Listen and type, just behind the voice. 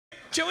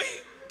Can we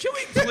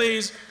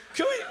please,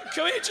 can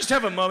we just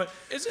have a moment?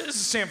 This is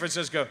San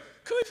Francisco.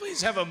 Can we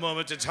please have a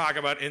moment to talk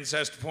about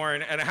incest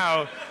porn and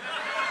how,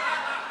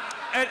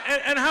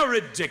 and how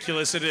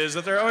ridiculous it is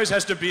that there always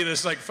has to be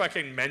this like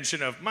fucking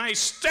mention of my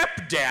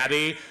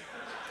stepdaddy.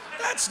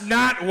 That's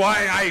not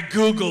why I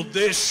Googled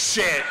this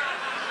shit.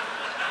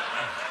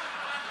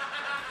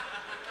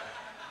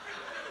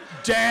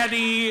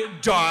 Daddy,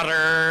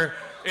 daughter,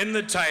 in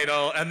the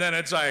title, and then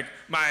it's like,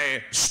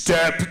 my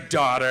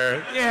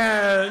stepdaughter.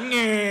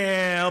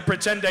 Yeah, I'll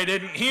pretend I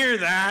didn't hear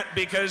that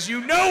because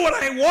you know what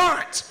I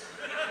want.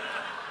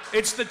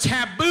 It's the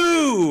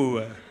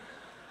taboo.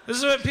 This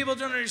is what people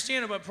don't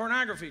understand about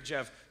pornography,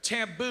 Jeff.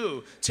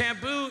 Taboo.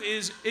 Taboo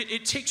is,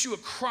 it takes you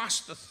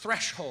across the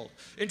threshold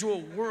into a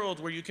world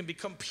where you can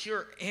become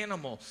pure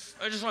animal.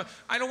 I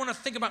don't want to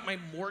think about my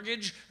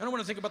mortgage. I don't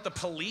want to think about the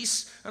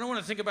police. I don't want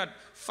to think about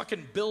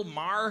fucking Bill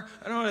Maher.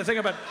 I don't want to think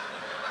about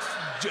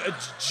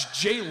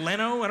Jay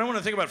Leno. I don't want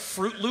to think about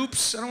Fruit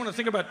Loops. I don't want to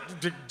think about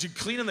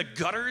cleaning the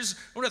gutters.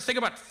 I want to think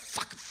about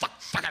fuck.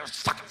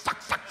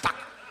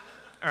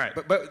 All right.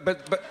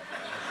 But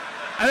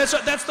and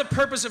that's the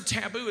purpose of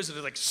taboo, is that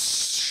it like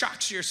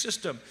shocks your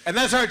system. And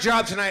that's our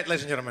job tonight,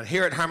 ladies and gentlemen,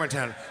 here at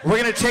Harmontown.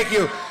 We're going to take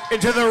you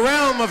into the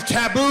realm of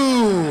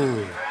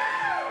taboo.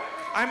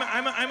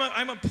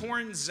 I'm a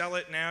porn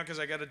zealot now because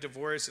I got a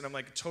divorce and I'm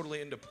like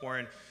totally into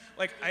porn.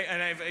 Like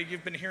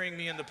you've been hearing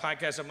me in the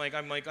podcast. I'm like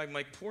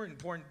porn.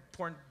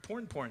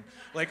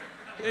 Like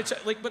it's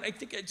like, but I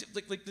think it's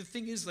like the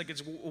thing is like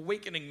it's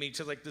awakening me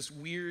to like this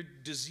weird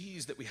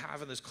disease that we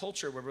have in this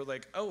culture where we're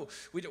like, oh,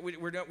 we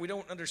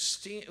don't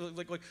understand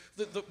like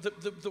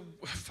the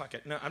fuck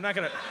it. No, I'm not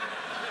gonna.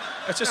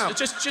 It's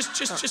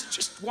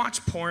just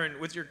watch porn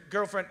with your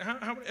girlfriend.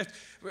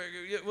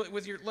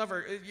 With your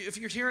lover. If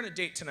you're here on a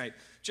date tonight,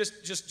 just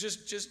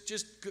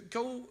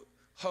go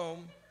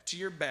home to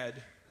your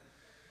bed.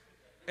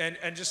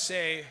 And just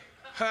say,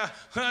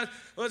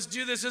 let's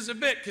do this as a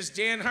bit, because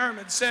Dan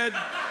Harmon said.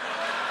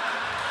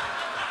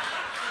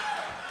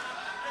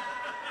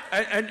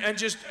 and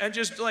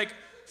just like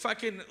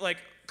fucking like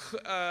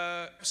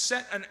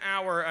set an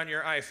hour on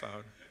your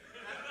iPhone.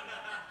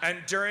 And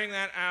during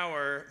that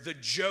hour, the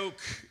joke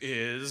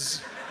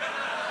is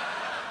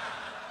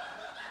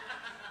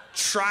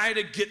try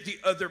to get the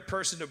other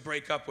person to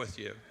break up with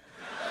you.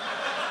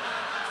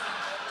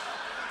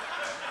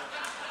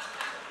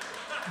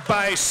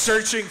 By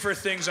searching for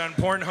things on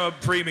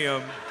Pornhub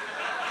Premium.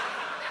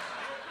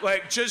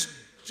 Like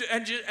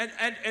and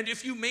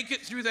if you make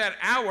it through that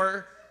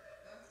hour,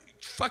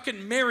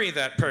 fucking marry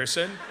that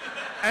person.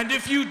 And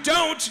if you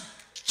don't,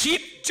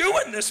 keep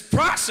doing this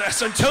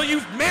process until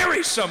you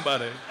marry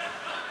somebody.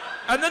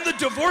 And then the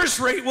divorce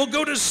rate will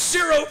go to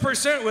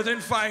 0% within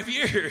 5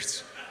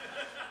 years.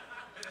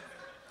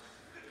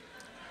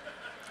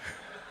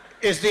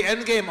 Is the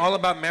end game all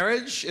about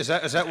marriage? Is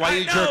that why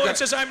you jerk up? No, it's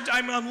just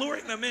I'm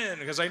luring them in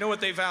because I know what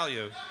they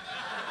value.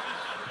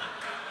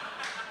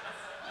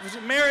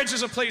 Marriage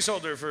is a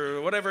placeholder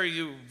for whatever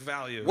you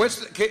value.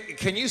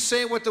 Can you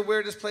say what the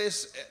weirdest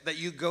place that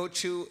you go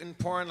to in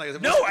porn?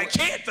 Like, no, I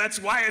can't. That's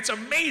why it's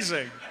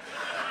amazing.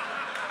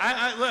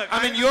 Look.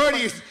 I mean, you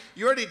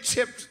already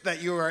tipped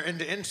that you are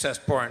into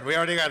incest porn. We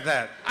already got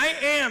that. I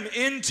am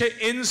into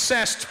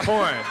incest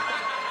porn.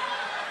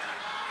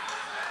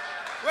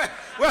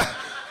 Well.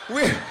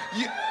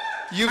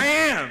 I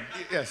am.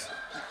 Yes.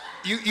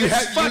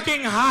 It's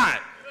fucking hot.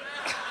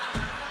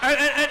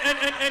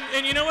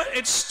 And you know what?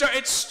 It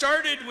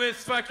started with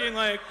fucking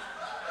like.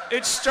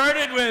 It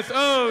started with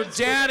oh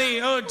daddy.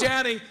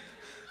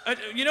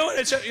 You know what?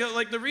 It's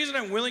like the reason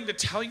I'm willing to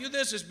tell you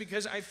this is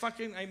because I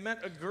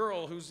met a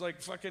girl who's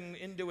like fucking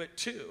into it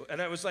too,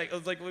 and I was like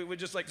we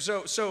just like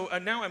so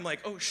and now I'm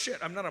like oh shit,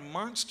 I'm not a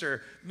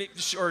monster,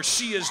 or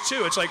she is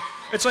too. It's like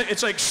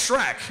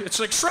Shrek. It's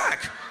like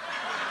Shrek.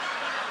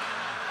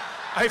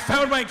 I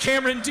found my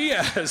Cameron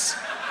Diaz.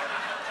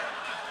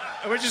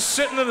 And we're just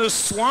sitting in the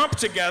swamp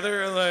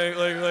together,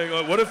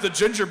 like, what if the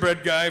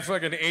gingerbread guy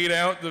fucking ate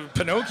out the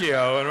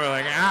Pinocchio? And we're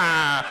like,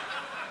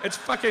 it's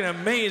fucking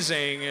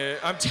amazing.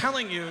 I'm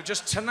telling you,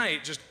 just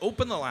tonight, just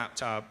open the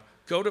laptop,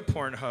 go to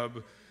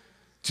Pornhub.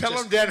 Tell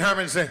them Dan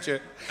Harmon sent you.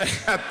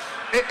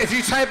 If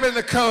you type in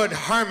the code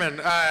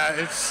Harmon,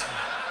 it's.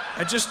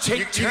 And just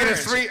take turns. You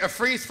get a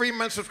free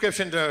 3-month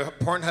subscription to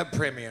Pornhub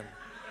Premium.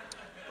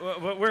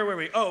 Where were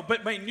we? Oh,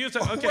 but my new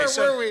thing. Okay,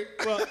 where were we?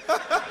 Well,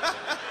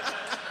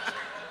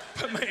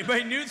 but my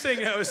new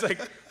thing now is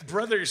like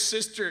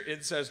brother-sister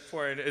incest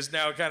porn is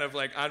now kind of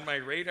like on my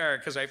radar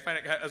because I find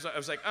it. I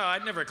was like, oh,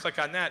 I'd never click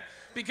on that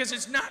because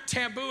it's not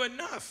taboo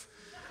enough.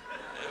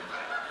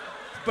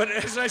 But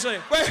it's actually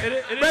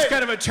it is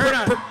kind of a turn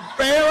on.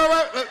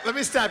 Let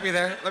me stop you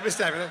there.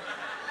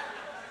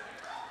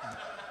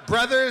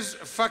 Brothers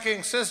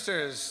fucking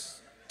sisters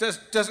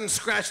doesn't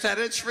scratch that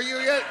itch for you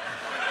yet?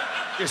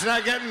 It's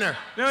not getting there.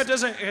 No, it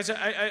doesn't.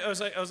 I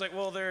was like,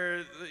 well,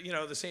 they're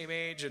the same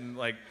age, and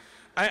like,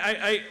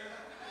 yeah.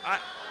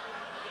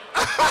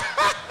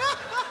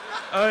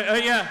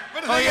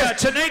 Oh yeah.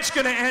 Tonight's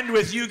gonna end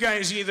with you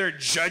guys either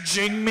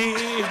judging me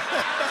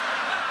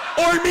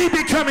or me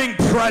becoming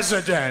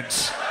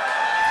president.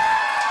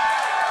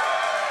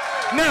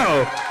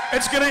 No,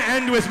 it's gonna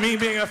end with me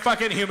being a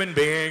fucking human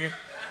being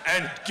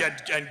and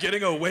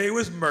getting away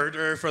with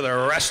murder for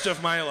the rest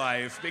of my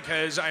life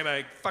because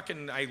I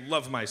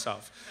love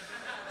myself.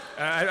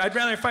 I'd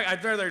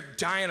rather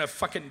die in a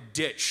fucking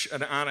ditch,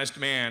 an honest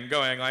man,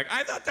 going like,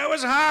 I thought that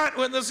was hot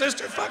when the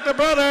sister fucked the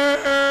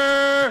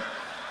brother.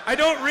 I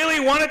don't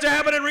really want it to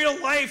happen in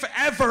real life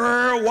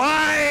ever.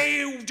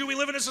 Why do we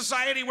live in a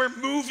society where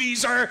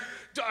movies are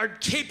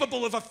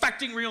capable of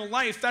affecting real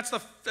life? That's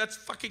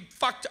fucking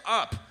fucked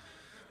up.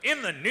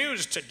 In the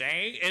news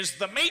today, is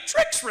the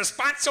Matrix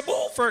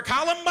responsible for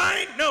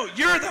Columbine? No,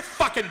 you're the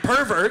fucking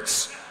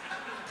perverts.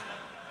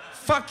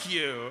 Fuck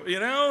you, you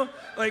know?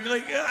 Like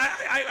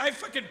I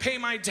fucking pay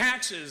my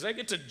taxes. I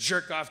get to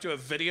jerk off to a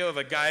video of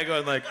a guy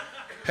going like,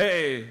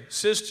 hey,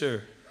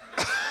 sister.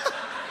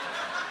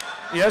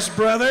 Yes,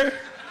 brother?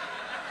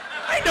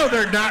 I know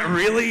they're not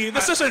really.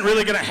 This isn't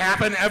really gonna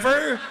happen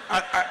ever.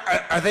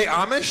 Are they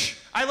Amish?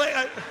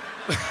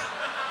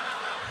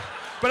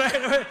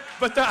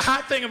 But the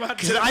hot thing about...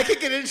 Because I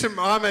could get into some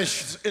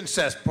Amish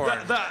incest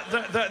porn.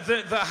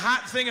 The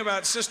hot thing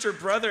about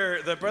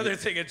sister-brother, the brother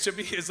thing, it to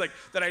me is like,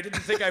 that I didn't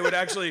think I would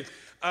actually...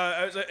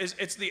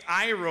 it's the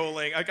eye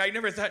rolling. Like I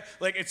never thought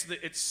like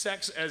it's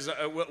sex as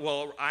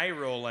eye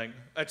rolling.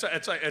 It's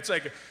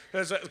like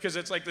because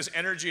it's like this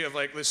energy of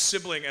like this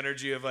sibling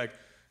energy of like,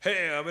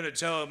 hey, I'm gonna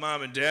tell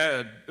mom and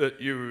dad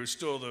that you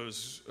stole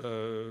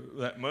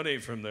that money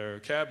from their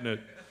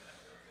cabinet.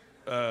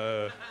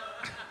 Don't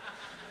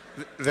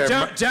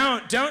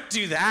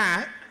do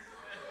that.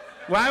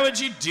 Why would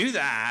you do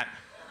that?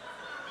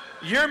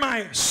 You're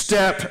my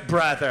step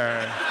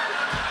brother.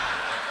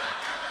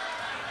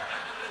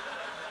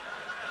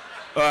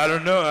 I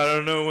don't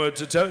know what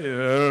to tell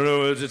you.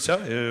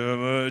 I'm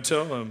gonna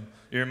tell him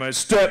you're my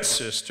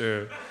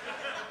stepsister.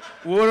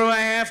 What do I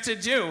have to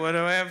do?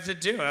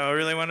 I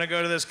really want to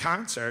go to this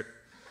concert.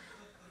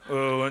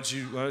 Oh, why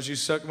don't you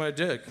suck my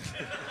dick?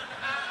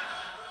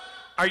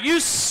 Are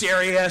you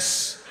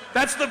serious?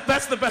 That's the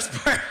best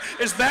part.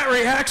 Is that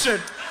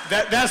reaction?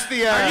 That's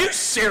the. Are you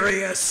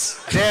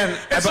serious? Dan,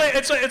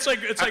 it's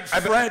like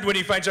Fred when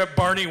he finds out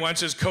Barney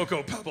wants his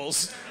Cocoa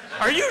Pebbles.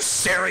 Are you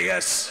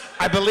serious?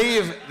 I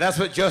believe that's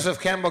what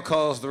Joseph Campbell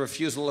calls the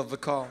refusal of the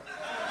call.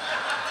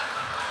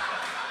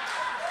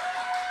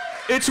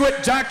 It's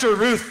what Dr.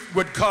 Ruth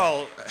would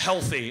call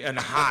healthy and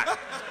hot.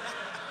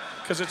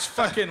 Because it's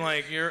fucking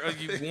like you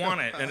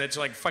want it, and it's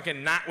like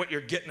fucking not what you're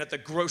getting at the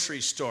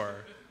grocery store.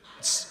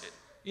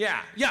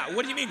 Yeah,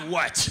 what do you mean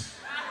what?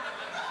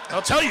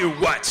 I'll tell you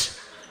what.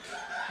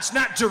 It's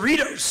not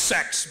Doritos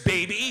sex,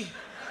 baby.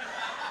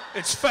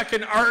 It's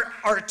fucking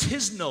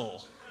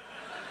artisanal.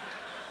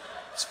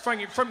 It's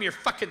from your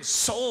fucking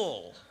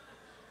soul.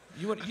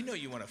 You want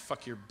to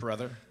fuck your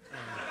brother.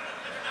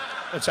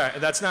 I'm sorry,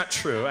 that's not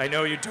true. I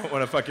know you don't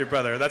want to fuck your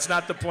brother. That's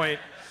not the point.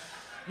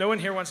 No one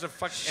here wants to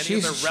fuck any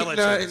of their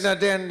relatives. No,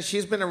 Dan,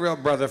 she's been a real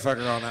brother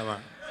fucker all night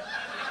long.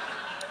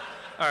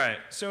 All right,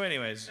 so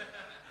anyways.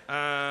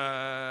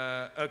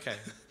 Okay.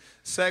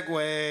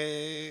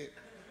 Segue.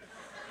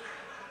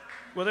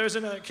 Well,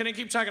 can I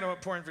keep talking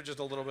about porn for just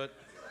a little bit?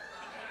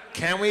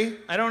 Can we?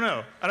 I don't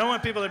know. I don't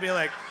want people to be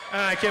like,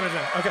 I can't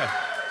imagine. Okay.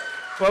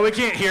 Well, we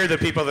can't hear the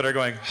people that are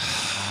going.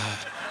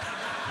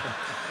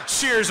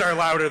 Cheers are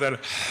louder than.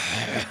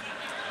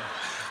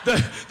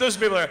 Those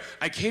people are.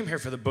 I came here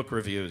for the book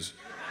reviews.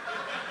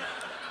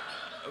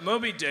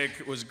 Moby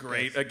Dick was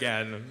great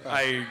again.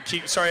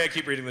 Sorry, I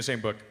keep reading the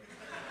same book.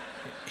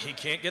 He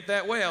can't get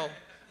that whale.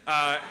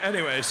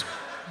 Anyways,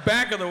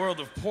 back in the world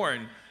of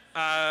porn.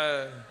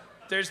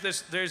 There's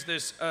this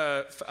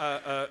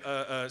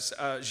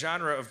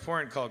genre of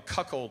porn called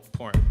cuckold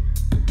porn.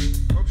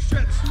 Oh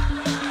shit!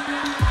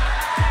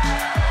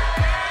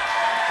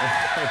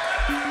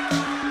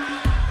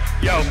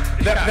 Yo,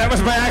 that was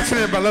by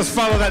accident, but let's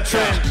follow that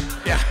trend.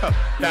 Yeah.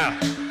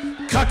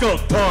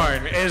 Cuckold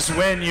porn is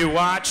when you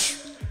watch,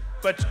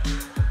 but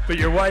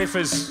your wife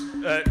is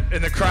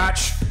in the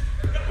crotch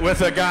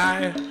with a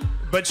guy,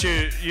 but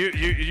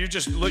you're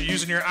just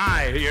using your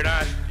eye. You're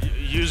not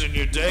using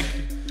your dick.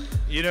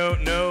 You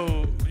don't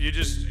know. You're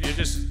just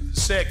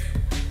sick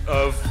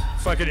of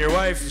fucking your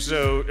wife.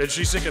 And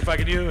she's sick of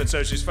fucking you, and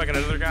so she's fucking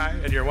another guy,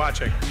 and you're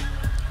watching.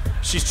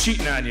 She's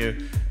cheating on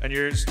you, and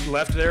you're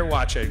left there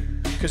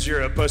watching because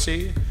you're a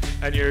pussy,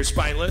 and you're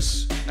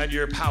spineless, and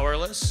you're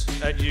powerless,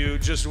 and you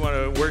just want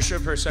to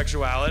worship her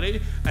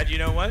sexuality. And you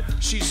know what?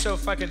 She's so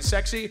fucking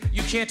sexy,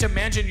 you can't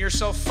imagine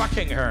yourself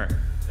fucking her.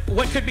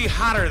 What could be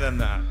hotter than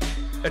that?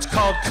 It's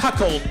called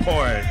cuckold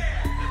porn.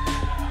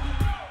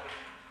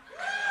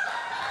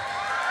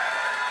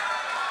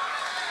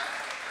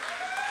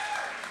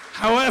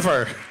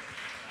 However,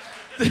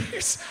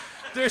 there's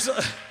this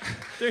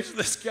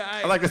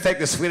guy. I'd like to thank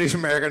the Swedish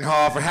American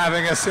Hall for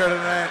having us here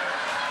tonight.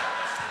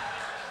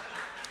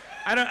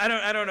 I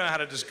don't know how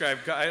to describe.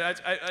 I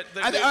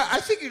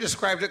think you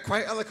described it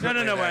quite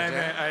eloquently. No.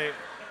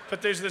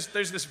 But there's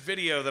this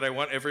video that I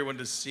want everyone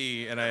to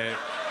see, and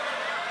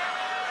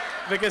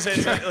because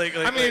it's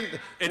I mean,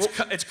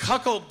 it's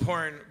cuckold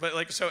porn, but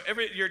like so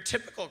your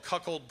typical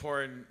cuckold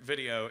porn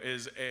video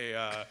is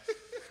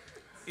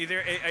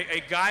either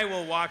a guy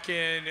will walk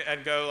in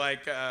and go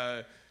like,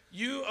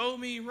 you owe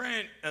me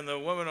rent, and the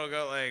woman will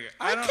go like,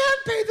 I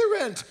can't pay the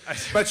rent,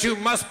 but you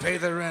must pay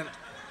the rent.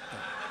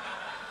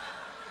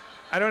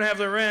 I don't have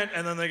the rent,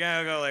 and then the guy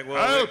will go like, well,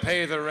 I'll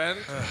pay the rent.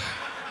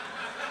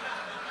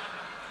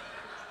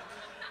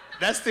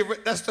 That's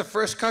the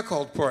first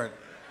cuckold porn.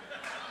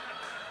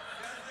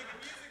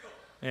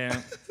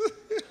 Yeah.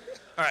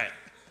 All right.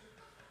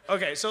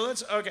 Okay, so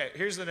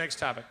here's the next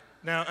topic.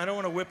 Now, I don't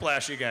want to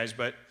whiplash you guys,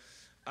 but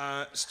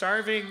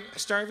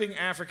starving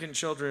African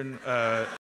children